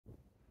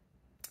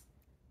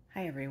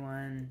Hi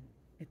everyone.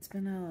 It's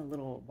been a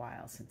little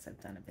while since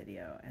I've done a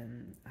video,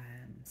 and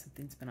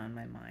something's been on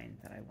my mind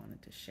that I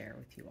wanted to share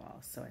with you all,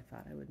 so I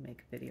thought I would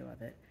make a video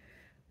of it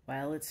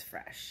while it's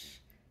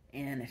fresh.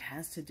 And it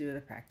has to do with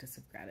the practice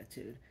of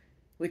gratitude,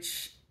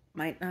 which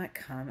might not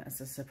come as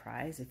a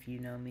surprise. If you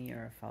know me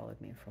or have followed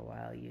me for a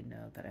while, you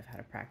know that I've had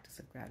a practice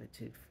of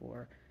gratitude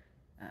for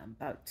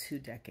about 2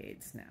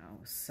 decades now,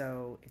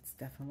 so it's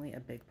definitely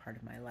a big part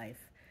of my life.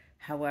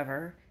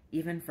 However,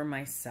 even for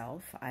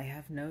myself, I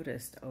have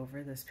noticed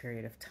over this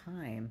period of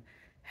time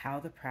how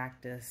the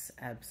practice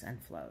ebbs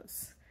and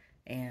flows.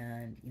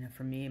 And,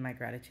 for me, my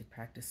gratitude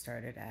practice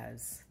started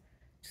as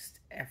just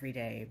every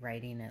day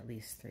writing at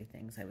least 3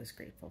 things I was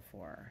grateful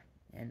for,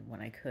 and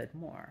when I could,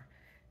 more.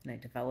 And I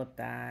developed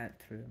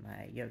that through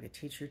my yoga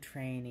teacher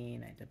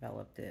training. I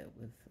developed it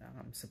with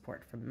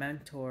support from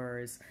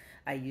mentors.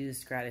 I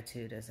used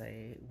gratitude as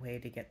a way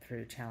to get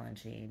through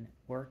challenging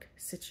work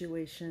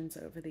situations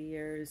over the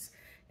years,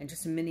 and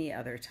just many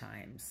other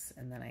times.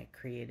 And then I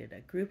created a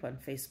group on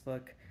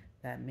Facebook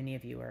that many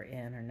of you are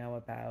in or know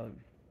about.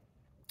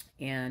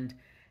 And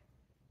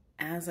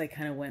as I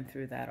kind of went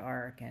through that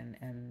arc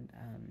and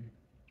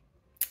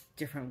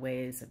different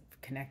ways of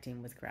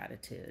connecting with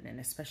gratitude, and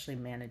especially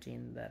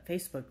managing the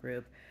Facebook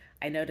group,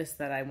 I noticed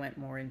that I went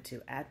more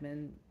into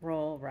admin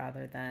role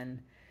rather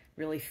than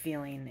really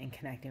feeling and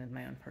connecting with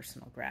my own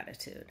personal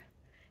gratitude.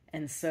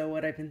 And so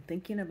what I've been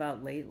thinking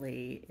about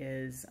lately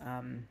is,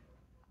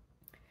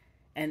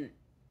 and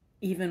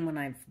even when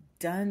I've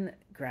done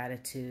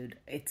gratitude,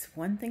 it's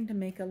one thing to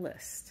make a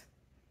list,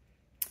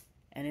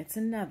 and it's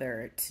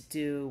another to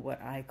do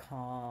what I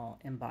call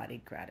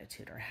embodied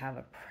gratitude, or have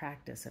a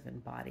practice of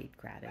embodied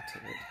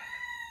gratitude.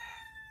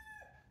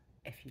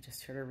 If you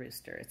just heard a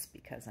rooster, it's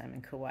because I'm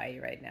in Kauai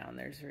right now and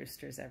there's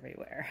roosters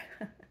everywhere.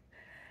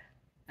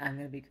 I'm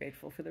going to be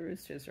grateful for the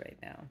roosters right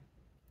now.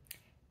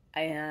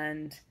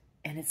 And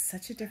it's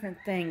such a different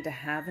thing to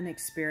have an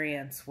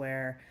experience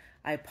where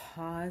I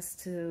pause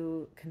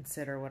to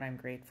consider what I'm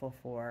grateful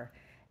for,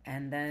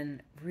 and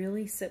then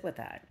really sit with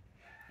that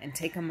and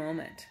take a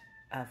moment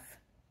of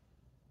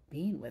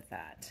being with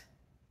that,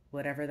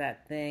 whatever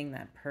that thing,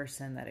 that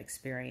person, that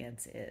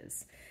experience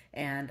is.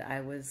 And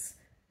I was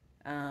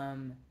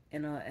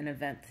in an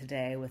event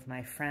today with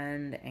my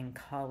friend and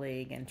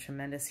colleague and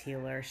tremendous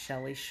healer,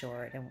 Shelley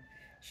Short, and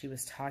she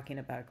was talking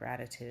about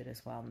gratitude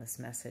as well, and this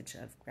message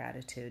of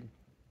gratitude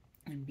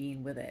and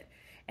being with it.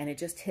 And it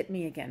just hit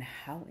me again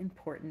how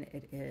important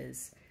it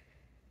is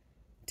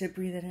to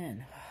breathe it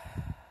in,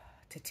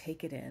 to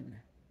take it in,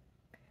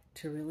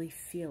 to really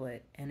feel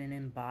it in an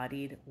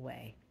embodied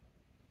way.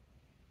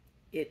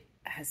 It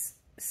has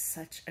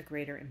such a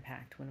greater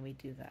impact when we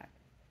do that.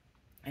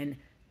 And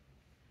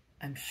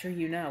I'm sure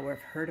you know or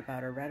have heard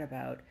about or read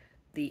about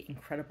the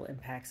incredible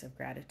impacts of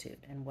gratitude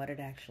and what it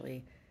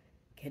actually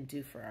can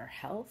do for our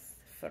health,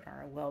 for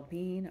our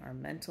well-being, our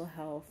mental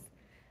health,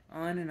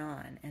 on and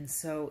on. And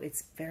so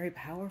it's very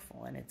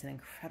powerful, and it's an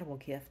incredible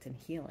gift in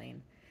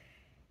healing.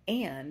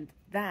 And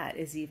that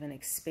is even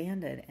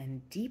expanded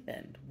and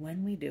deepened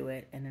when we do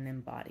it in an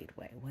embodied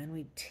way, when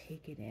we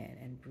take it in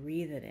and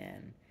breathe it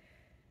in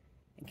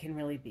and can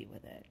really be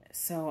with it.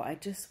 So I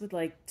just would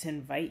like to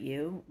invite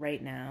you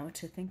right now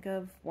to think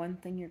of one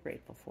thing you're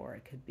grateful for.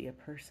 It could be a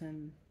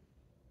person,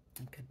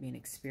 it could be an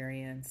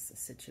experience, a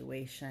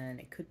situation,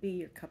 it could be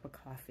your cup of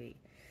coffee,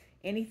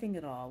 anything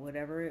at all,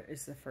 whatever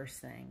is the first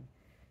thing.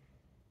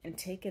 And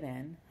take it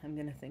in. I'm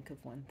going to think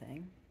of one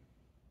thing.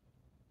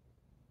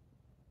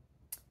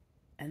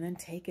 And then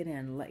take it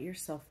in. Let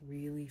yourself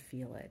really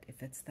feel it.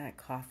 If it's that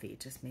coffee,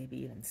 just maybe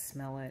even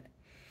smell it.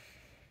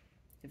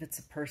 If it's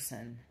a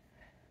person,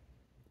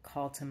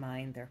 call to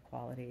mind their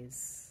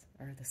qualities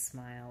or the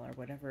smile or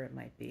whatever it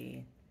might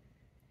be.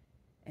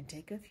 And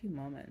take a few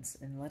moments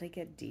and let it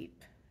get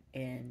deep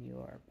in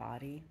your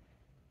body,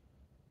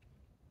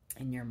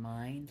 in your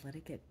mind. Let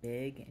it get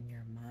big in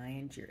your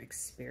mind, your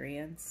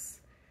experience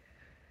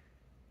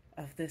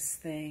of this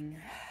thing.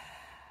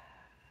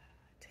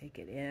 Take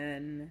it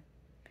in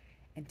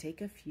and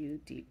take a few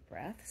deep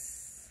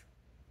breaths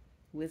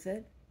with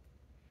it,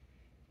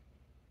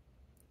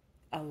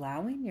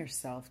 allowing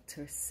yourself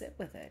to sit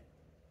with it.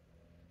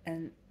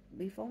 And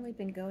we've only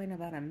been going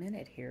about a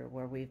minute here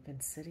where we've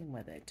been sitting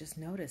with it. Just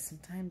notice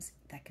sometimes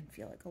that can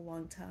feel like a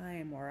long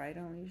time, or I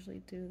don't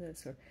usually do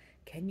this, or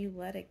can you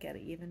let it get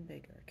even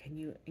bigger? Can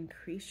you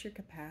increase your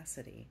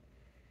capacity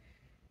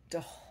to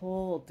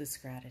hold this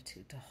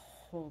gratitude, to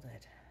hold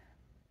it,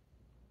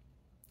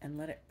 and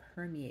let it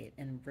permeate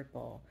and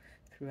ripple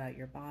throughout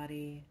your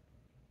body,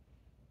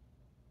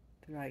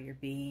 throughout your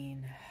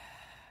being,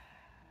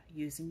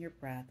 using your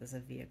breath as a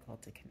vehicle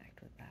to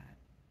connect with that.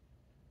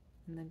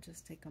 And then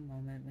just take a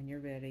moment when you're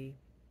ready,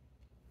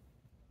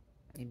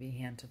 maybe a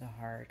hand to the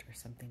heart or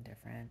something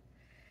different,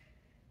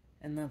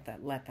 and let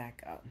that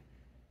go.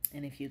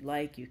 And if you'd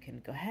like, you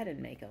can go ahead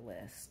and make a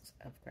list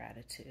of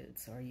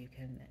gratitudes, or you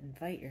can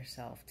invite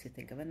yourself to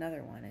think of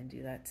another one and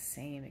do that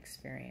same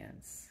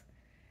experience.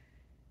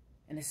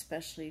 And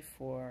especially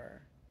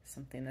for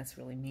something that's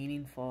really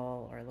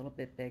meaningful or a little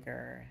bit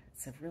bigger.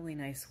 It's a really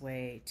nice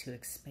way to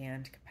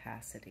expand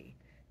capacity,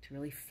 to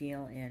really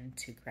feel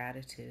into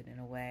gratitude in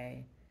a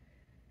way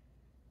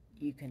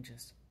you can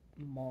just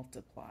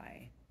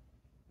multiply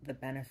the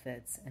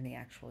benefits and the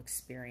actual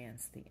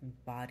experience, the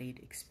embodied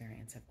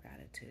experience of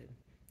gratitude.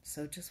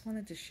 So just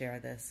wanted to share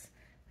this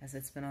as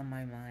it's been on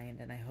my mind,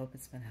 and I hope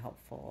it's been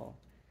helpful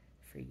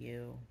for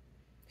you.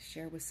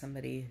 Share with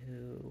somebody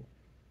who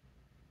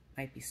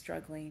might be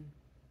struggling,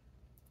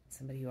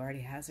 somebody who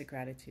already has a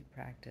gratitude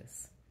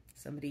practice,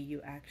 somebody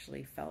you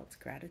actually felt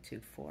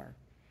gratitude for,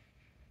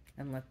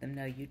 and let them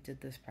know you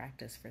did this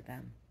practice for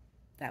them.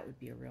 That would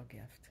be a real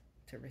gift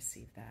to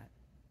receive that.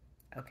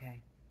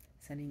 Okay,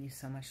 sending you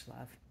so much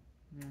love.